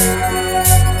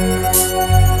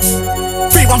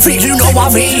one feet, you know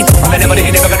what I mean. I'm never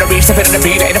gonna reach the fit of the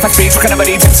beat. And if I speak, what kind of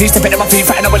believe? MCs depend on my feet,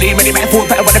 and I believe many men who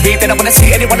better wanna beat. They don't wanna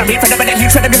see anyone I meet. Never let you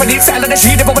try to be for needs, silent as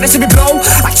she never wanna see me blow.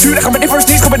 I chew like I'm in the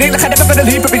first knees, coming in like I never gonna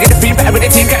leave. But we get the beat, but every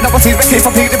team getting up on scenes. My case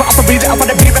for beat, never up for beat, up on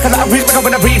the beat, like a lot of reach, like I'm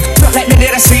gonna breathe. Don't let me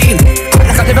near the scene.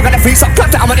 Like I'm never gonna freeze, so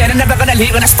cut down, I'm never gonna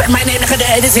leave. And I spend my name like a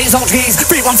dead disease on trees.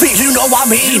 Feet one feet, you know what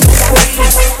I mean.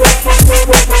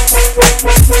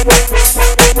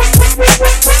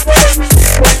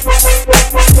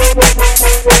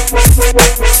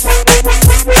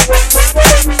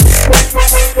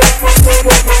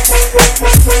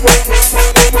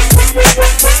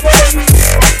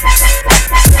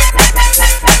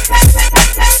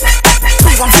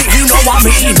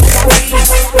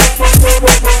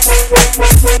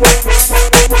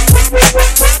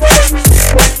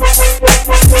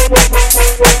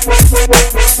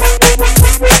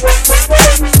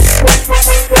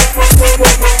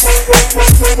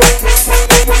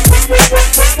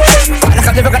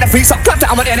 So cut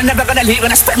down, I'm never gonna leave.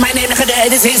 And I spend my name like a dead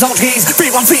disease on trees.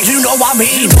 Feet one feet, you know what I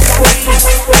mean.